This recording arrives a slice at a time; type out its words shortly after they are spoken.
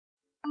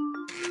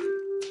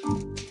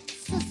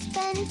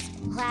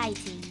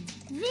Writing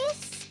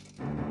this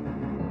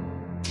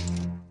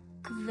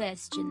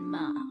question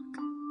mark.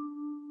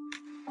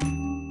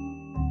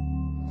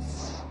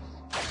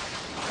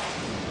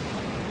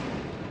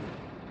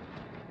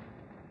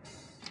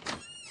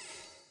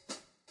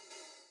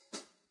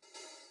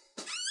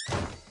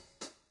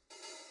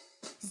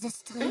 The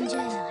stranger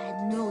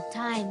had no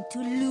time to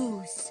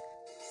lose.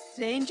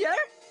 Stranger?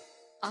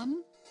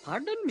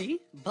 Pardon me,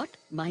 but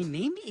my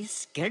name is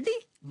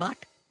Scaredy, but...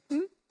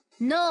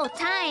 No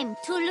time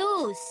to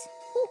lose.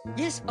 Oh,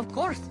 yes, of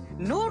course.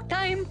 No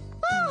time.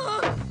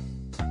 Ah!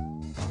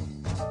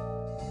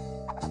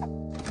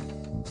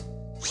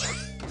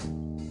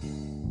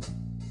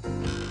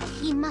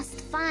 He must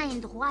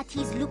find what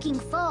he's looking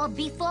for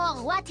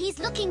before what he's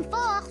looking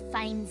for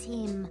finds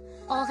him.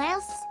 Or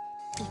else,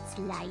 it's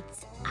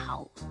lights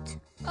out.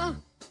 Ah,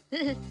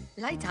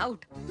 lights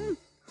out.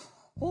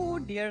 Oh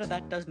dear,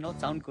 that does not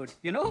sound good.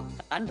 You know,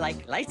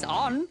 unlike lights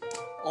on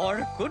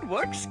or good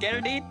work,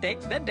 Scaredy, take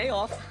the day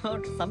off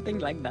or something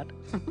like that.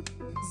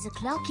 The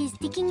clock is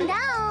ticking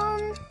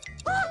down.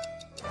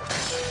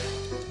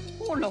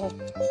 Oh no,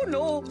 oh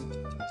no.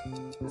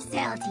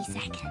 30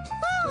 seconds.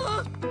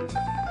 Ah!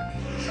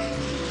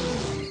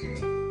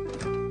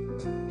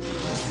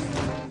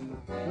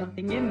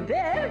 Nothing in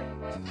there.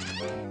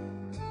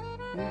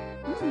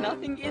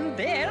 Nothing in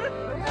there.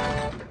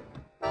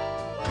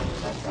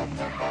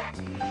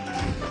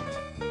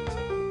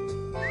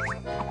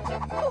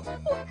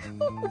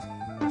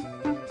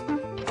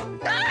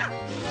 Ah!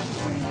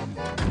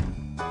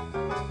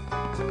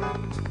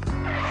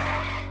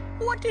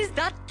 What is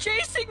that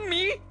chasing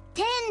me?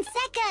 10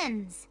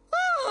 seconds.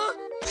 Ah!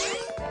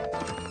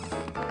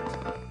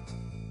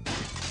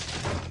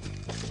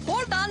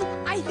 Hold on,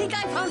 I think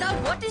I found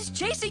out what is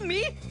chasing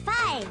me.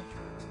 5,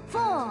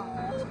 4,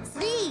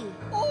 3,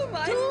 Oh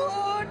my 2,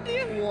 God!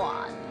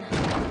 1.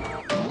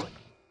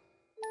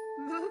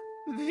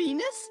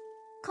 Venus?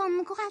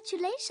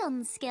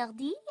 Congratulations,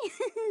 Scaredy.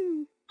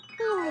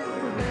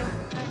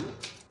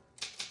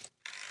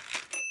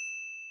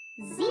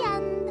 The